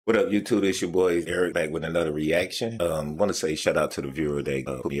What up, YouTube? It's your boy Eric back with another reaction. Want to say shout out to the viewer that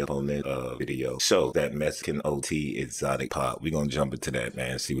put me up on that video. So that Mexican OT exotic pop. We gonna jump into that,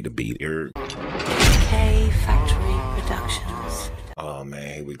 man. See what the beat Eric. K Factory Productions. Oh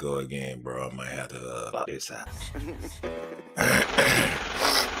man, here we go again, bro. I might have to block this out.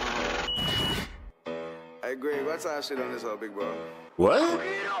 Hey Greg, what's our shit on this whole big bro? What?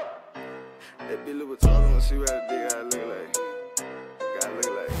 That bitch look talking when she ready to dig how it look like. Gotta look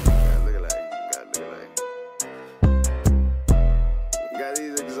like, gotta look like, gotta look like. Got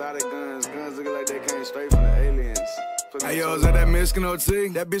these exotic guns looking like they came straight from the aliens. Hey yo, is that Mexican OT?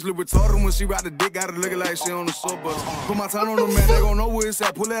 That bitch look retarded when she ride the dick, gotta look like she on the suburbs. Put my time on them, man, they gon' know where it's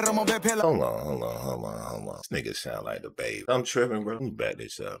at. Pull that on my backpack. Hold on. This nigga sound like the baby. I'm tripping, bro. Let me back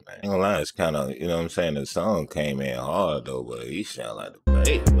this up, man. Ain't gonna lie, it's kind of, you know what I'm saying? The song came in hard though, but he sound like the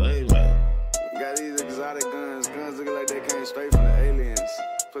baby, man. Got these exotic guns looking like they came straight from the aliens.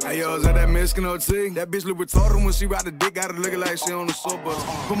 Hey yo, is that Mexican OT? That bitch look retarded when she ride the dick, gotta look like she on the suburbs.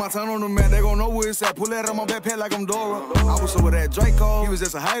 Put my time on them, man, they gon' know where it's at. Pull that on my backpack like I'm Dora. I was over that Draco, he was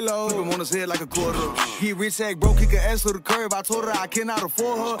just a halo. Flip him on his head like a quarter. He rich act broke, kick her ass to the curb. I told her I cannot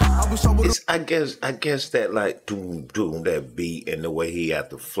afford her. I was over I guess that like doom that beat and the way he had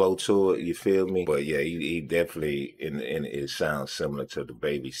to flow to it, you feel me? But yeah, he definitely in it sounds similar to the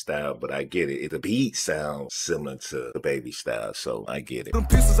baby style, but I get it. The beat sounds similar to the baby style, so I get it. Them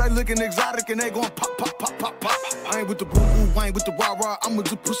pistols, I looking exotic and they gon' pop, pop, pop, pop, pop. I ain't with the boo-boo, I ain't with the rah-rah. I'ma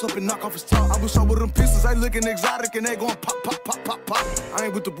just push up and knock off his top. I wish I with them pistols, I looking exotic and they gon' pop, pop, pop, pop, pop. I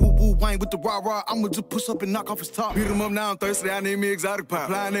ain't with the boo-boo, I ain't with the rah-rah. I'ma just push up and knock off his top. Beat him up now, I'm thirsty, I need me exotic pop.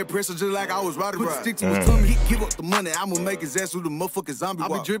 Applying that pressure just like I was riding. Put the stick to his tummy, he give up the money. I'ma make his ass with the motherfucking zombie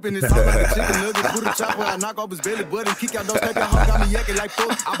walk. I be dripping his top like a chicken nugget. Put a chopper, I knock off his belly button. Kick out those paper hog, got me yakking like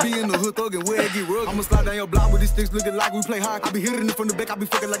fuck. I be in the hood thugging where it get rugged. I'ma slide down your block with these sticks looking like we play hockey. I be hitting it from the back, I be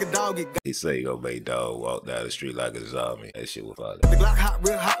fucking like a dog. He say he gonna make dog walk down the street like a zombie. That shit was funny. The Glock hot,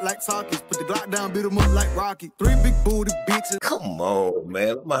 real hot like Takis. Put the Glock down, beat him up like Rocky. 3 big booty bitches. Come on,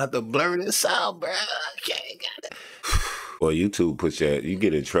 man. I'm gonna have to blur this out, bro. Okay, got it. Well, YouTube puts that, you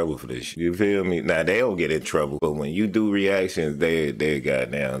get in trouble for this. You feel me? Now, they don't get in trouble, but when you do reactions, they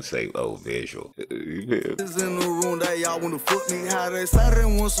goddamn say, oh, visual. You feel me? In the room that y'all wanna fuck me. How they Saturday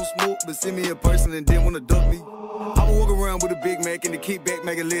want some smoke, but see me in person and then wanna duck me. I would walk around with a Big Mac and the kickback,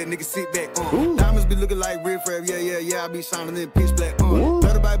 make a little nigga sit back. Diamonds be looking like red frab, yeah. I be shining in pitch black.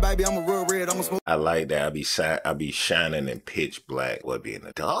 Better baby, I'm a real red, I'm a smoke. I like that. I be shining in pitch black. What being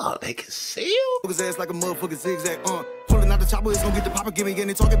a dog? They can see you. His ass like a motherfucking zigzag. Pulling out the chopper, it's gonna get the popper. Give me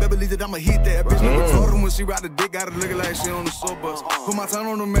any talking, Beverly that I'ma hit that. Bitch, retarded when she ride the dick, gotta look like she on the suburbs. Put my time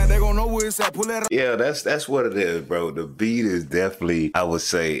on them, man, they gon' know where it's at. Pull that. Yeah, that's what it is, bro. The beat is definitely, I would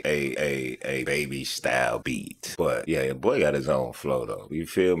say, a baby style beat. But yeah, the boy got his own flow though. You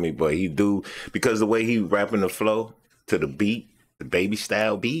feel me? But he do, because the way he rapping the flow to the beat, the baby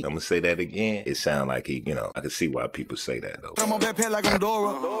style beat, I'm gonna say that again. It sound like he, you know, I can see why people say that though. I'm on that pet like I'm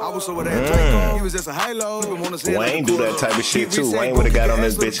Dora. I was over that Draco. He was just a halo. Wayne do that type of shit too. Wayne would have got on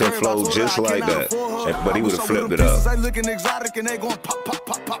this bitch and flowed just like that. But he would have flipped it up. I looking exotic and they gon' pop, pop,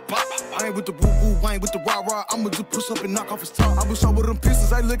 pop, pop, pop. I ain't with the boo-boo, I ain't with the rah-rah. I'ma just push up and knock off his top. I wish I with them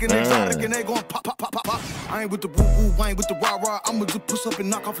pistols, I looking exotic and they gon' pop, pop, pop, pop, pop. I ain't with the boo-boo, I ain't with the rah-rah. I'ma just push up and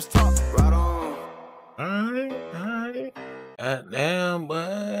knock off his top. Right on. Alright. Damn,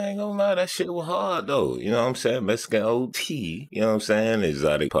 but I ain't gonna lie, that shit was hard though. You know what I'm saying? Mexican OT. You know what I'm saying?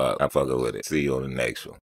 Exotic pop. I fucking with it. See you on the next one.